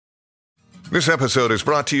This episode is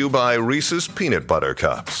brought to you by Reese's Peanut Butter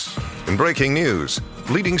Cups. In breaking news,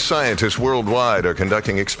 leading scientists worldwide are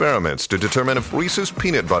conducting experiments to determine if Reese's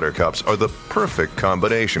Peanut Butter Cups are the perfect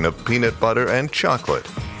combination of peanut butter and chocolate.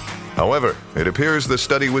 However, it appears the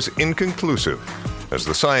study was inconclusive, as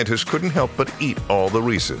the scientists couldn't help but eat all the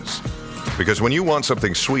Reese's. Because when you want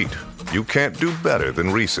something sweet, you can't do better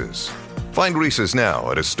than Reese's. Find Reese's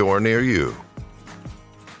now at a store near you.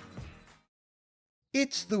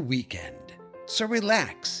 It's the weekend, so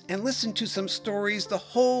relax and listen to some stories the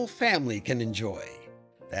whole family can enjoy.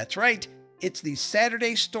 That's right, it's the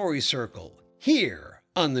Saturday Story Circle, here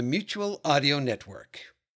on the Mutual Audio Network.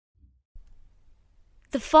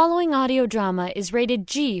 The following audio drama is rated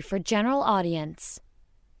G for general audience.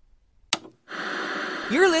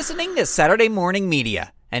 You're listening to Saturday Morning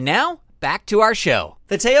Media. And now, back to our show.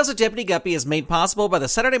 The Tales of Deputy Guppy is made possible by the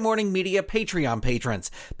Saturday Morning Media Patreon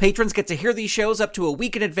patrons. Patrons get to hear these shows up to a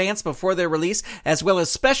week in advance before their release, as well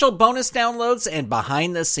as special bonus downloads and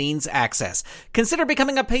behind-the-scenes access. Consider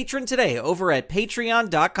becoming a patron today over at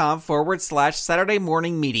patreon.com/Saturday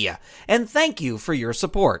Morning Media. And thank you for your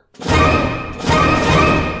support.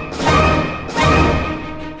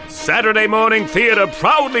 Saturday Morning Theatre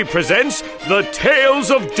proudly presents The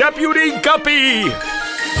Tales of Deputy Guppy!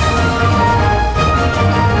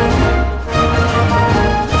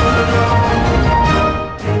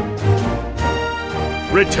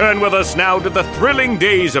 Return with us now to the thrilling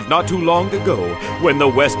days of not too long ago, when the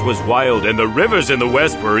West was wild and the rivers in the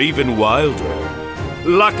West were even wilder.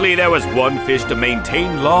 Luckily, there was one fish to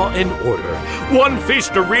maintain law and order. One fish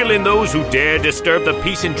to reel in those who dare disturb the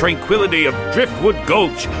peace and tranquility of Driftwood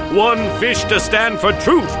Gulch. One fish to stand for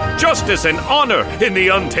truth, justice, and honor in the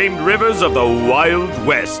untamed rivers of the Wild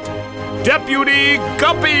West. Deputy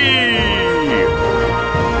Guppy!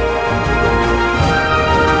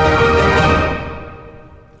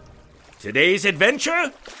 Today's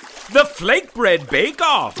adventure? The Flakebread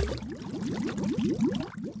Bake-Off!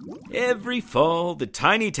 Every fall, the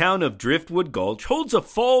tiny town of Driftwood Gulch holds a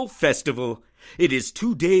fall festival. It is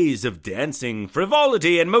 2 days of dancing,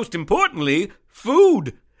 frivolity, and most importantly,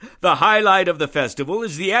 food. The highlight of the festival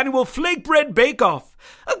is the annual Flakebread Bake-Off,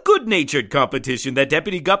 a good-natured competition that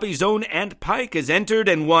Deputy Guppy's own Aunt Pike has entered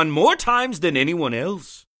and won more times than anyone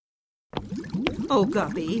else. Oh,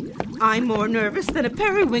 Guppy, I'm more nervous than a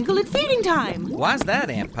periwinkle at feeding time. Why's that,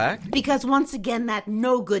 Aunt Pike? Because once again that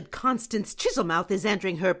no-good Constance Chiselmouth is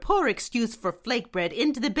entering her poor excuse for flakebread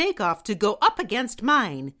into the bake-off to go up against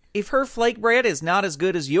mine. If her flakebread is not as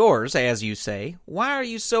good as yours, as you say, why are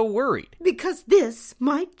you so worried? Because this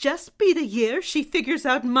might just be the year she figures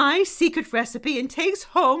out my secret recipe and takes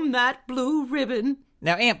home that blue ribbon.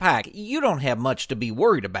 Now, Aunt Pike, you don't have much to be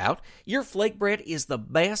worried about. Your flakebread is the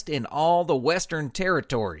best in all the Western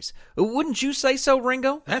Territories. Wouldn't you say so,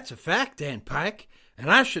 Ringo? That's a fact, Aunt Pike.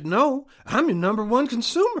 And I should know. I'm your #1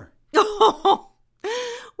 consumer. Oh,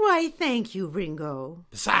 why, thank you, Ringo.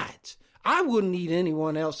 Besides, I wouldn't eat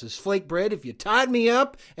anyone else's flakebread if you tied me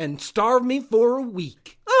up and starved me for a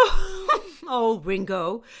week. Oh,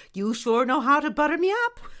 Ringo, you sure know how to butter me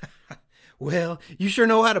up. Well, you sure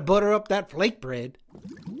know how to butter up that flakebread.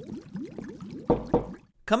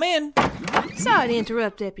 Come in. Sorry to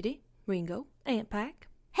interrupt, Deputy. Ringo, Aunt Pike.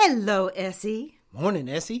 Hello, Essie. Morning,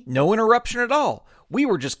 Essie. No interruption at all. We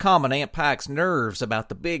were just calming Aunt Pike's nerves about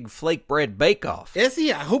the big flakebread bake-off.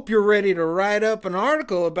 Essie, I hope you're ready to write up an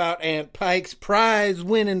article about Aunt Pike's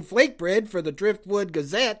prize-winning flakebread for the Driftwood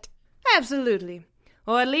Gazette. Absolutely.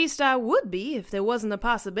 Or at least I would be if there wasn't a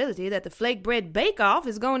possibility that the Flakebread Bake-Off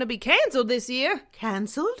is going to be canceled this year.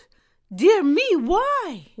 Canceled? Dear me,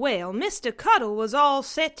 why? Well, Mr. Cuddle was all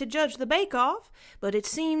set to judge the bake-off, but it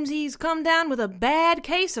seems he's come down with a bad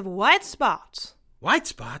case of white spots. White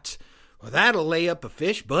spots? Well, that'll lay up a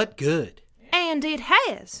fish but good. And it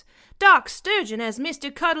has. Doc Sturgeon has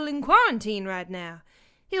Mr. Cuddle in quarantine right now.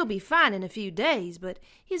 He'll be fine in a few days, but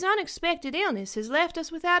his unexpected illness has left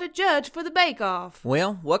us without a judge for the bake-off.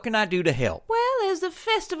 Well, what can I do to help? Well, as the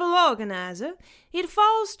festival organizer, it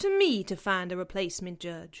falls to me to find a replacement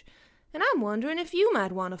judge. And I'm wondering if you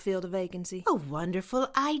might want to fill the vacancy. A wonderful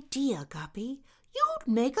idea, Guppy. You'd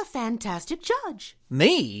make a fantastic judge.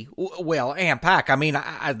 Me? Well, Aunt Pike,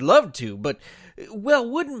 I'd love to, but, well,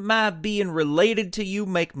 wouldn't my being related to you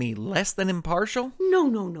make me less than impartial?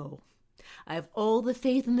 No. I have all the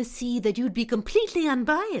faith in the sea that you'd be completely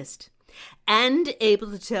unbiased and able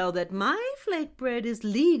to tell that my flakebread is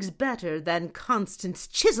leagues better than Constance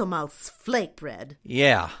Chiselmouth's flakebread.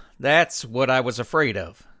 Yeah, that's what I was afraid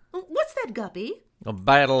of. What's that, Guppy? A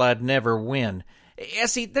battle I'd never win.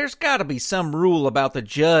 Essie, there's got to be some rule about the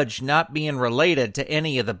judge not being related to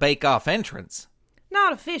any of the bake-off entrants.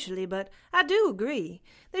 Not officially, but I do agree.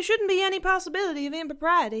 There shouldn't be any possibility of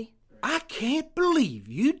impropriety. I can't believe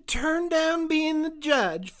you turned down being the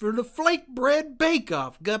judge for the Flakebread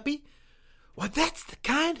Bake-Off, Guppy. Why, that's the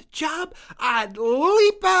kind of job I'd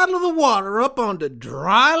leap out of the water up onto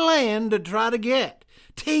dry land to try to get.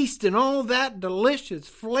 Tasting all that delicious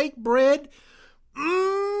flake bread.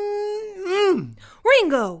 Ringo,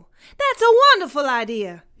 that's a wonderful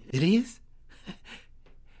idea. It is?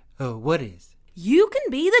 Oh, what is? You can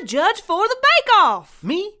be the judge for the bake-off.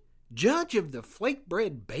 Me? Judge of the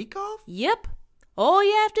Flakebread Bake-Off? Yep. All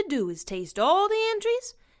you have to do is taste all the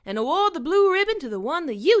entries and award the blue ribbon to the one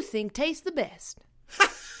that you think tastes the best.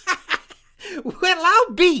 Well,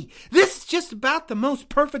 I'll be. This is just about the most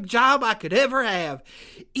perfect job I could ever have.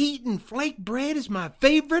 Eating flake bread is my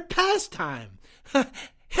favorite pastime.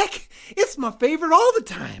 Heck, it's my favorite all the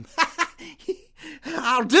time.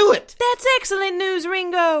 I'll do it. That's excellent news,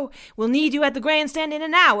 Ringo. We'll need you at the grandstand in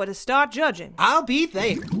an hour to start judging. I'll be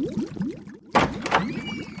there.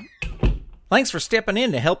 Thanks for stepping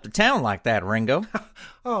in to help the town like that, Ringo.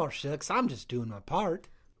 Oh, shucks, I'm just doing my part.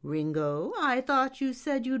 Ringo, I thought you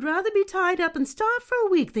said you'd rather be tied up and starve for a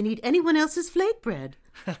week than eat anyone else's flake bread.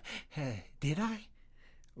 Did I?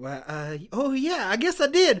 Well, oh yeah, I guess I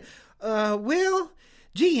did. Well,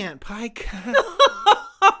 gee, Aunt Pike.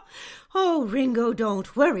 Oh, Ringo,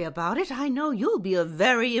 don't worry about it. I know you'll be a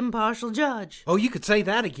very impartial judge. Oh, you could say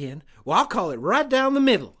that again. Well, I'll call it right down the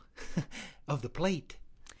middle of the plate.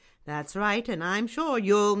 That's right, and I'm sure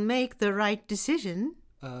you'll make the right decision.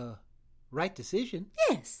 Right decision?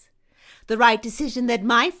 Yes. The right decision that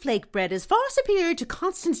my flake bread is far superior to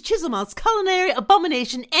Constance Chiselmouth's culinary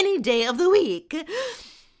abomination any day of the week.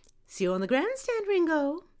 See you on the grandstand,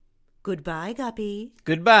 Ringo. Goodbye, Guppy.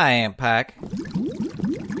 Goodbye, Aunt Pike.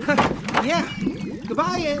 Yeah.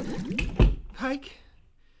 Goodbye, Aunt Pike.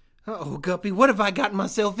 Uh-oh, Guppy, what have I gotten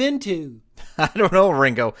myself into? I don't know,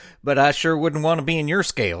 Ringo, but I sure wouldn't want to be in your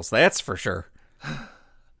scales, that's for sure.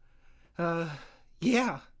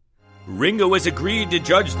 Yeah. Ringo has agreed to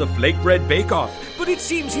judge the Flakebread Bake-Off, but it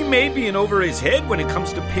seems he may be in over his head when it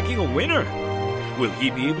comes to picking a winner. Will he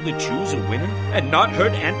be able to choose a winner and not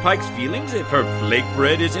hurt Aunt Pike's feelings if her flake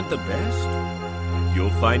bread isn't the best? You'll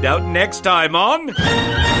find out next time on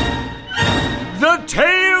The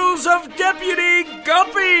Tales of Deputy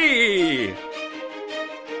Guppy!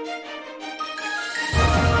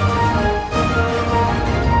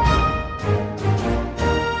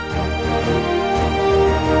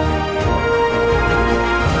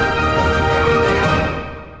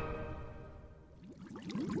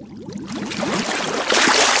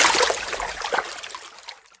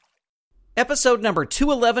 Episode number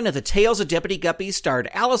 211 of The Tales of Deputy Guppy starred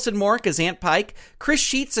Allison Mork as Aunt Pike, Chris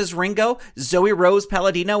Sheets as Ringo, Zoe Rose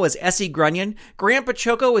Palladino as Essie Grunion, Grandpa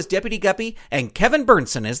Choco as Deputy Guppy, and Kevin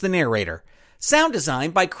Burnson as the narrator. Sound design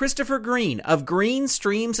by Christopher Green of Green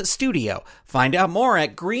Streams Studio. Find out more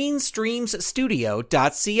at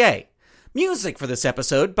greenstreamsstudio.ca. Music for this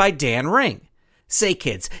episode by Dan Ring. Say,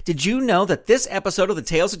 kids, did you know that this episode of The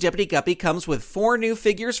Tales of Deputy Guppy comes with 4 new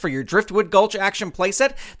figures for your Driftwood Gulch action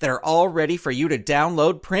playset that are all ready for you to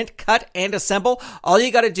download, print, cut, and assemble? All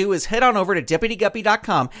you gotta do is head on over to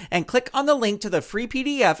DeputyGuppy.com and click on the link to the free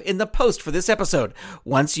PDF in the post for this episode.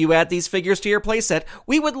 Once you add these figures to your playset,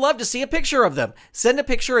 we would love to see a picture of them. Send a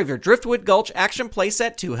picture of your Driftwood Gulch action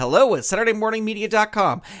playset to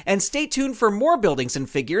hello@SaturdayMorningMedia.com and stay tuned for more buildings and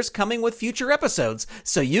figures coming with future episodes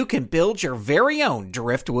so you can build your very own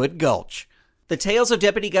Driftwood Gulch. The Tales of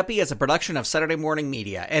Deputy Guppy is a production of Saturday Morning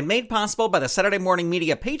Media and made possible by the Saturday Morning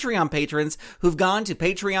Media Patreon patrons who've gone to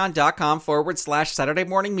patreon.com/Saturday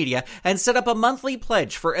Morning Media and set up a monthly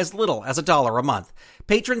pledge for as little as $1 a month.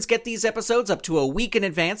 Patrons get these episodes up to a week in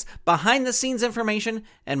advance, behind-the-scenes information,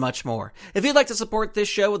 and much more. If you'd like to support this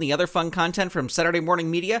show and the other fun content from Saturday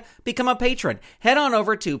Morning Media, become a patron. Head on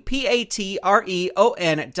over to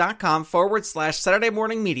patreon.com/Saturday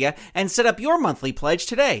Morning Media and set up your monthly pledge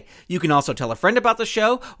today. You can also tell a friend about the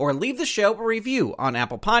show or leave the show a review on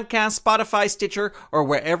Apple Podcasts, Spotify, Stitcher, or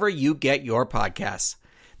wherever you get your podcasts.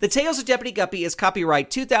 The Tales of Deputy Guppy is copyright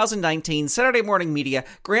 2019 Saturday Morning Media,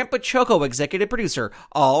 Grandpa Choco executive producer,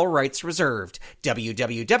 all rights reserved.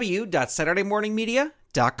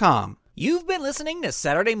 www.SaturdayMorningMedia.com. You've been listening to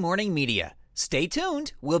Saturday Morning Media. Stay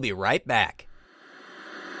tuned, we'll be right back.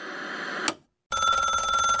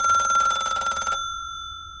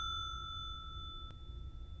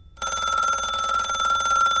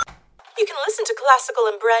 You can listen to classical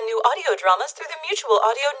and brand new audio dramas through the Mutual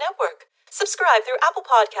Audio Network. Subscribe through Apple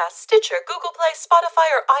Podcasts, Stitcher, Google Play, Spotify,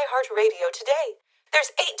 or iHeartRadio today.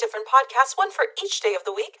 There's 8 different podcasts, one for each day of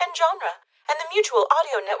the week and genre. and the Mutual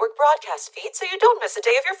Audio Network broadcast feed so you don't miss a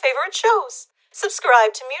day of your favorite shows.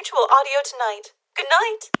 Subscribe to Mutual Audio tonight. Good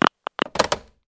night.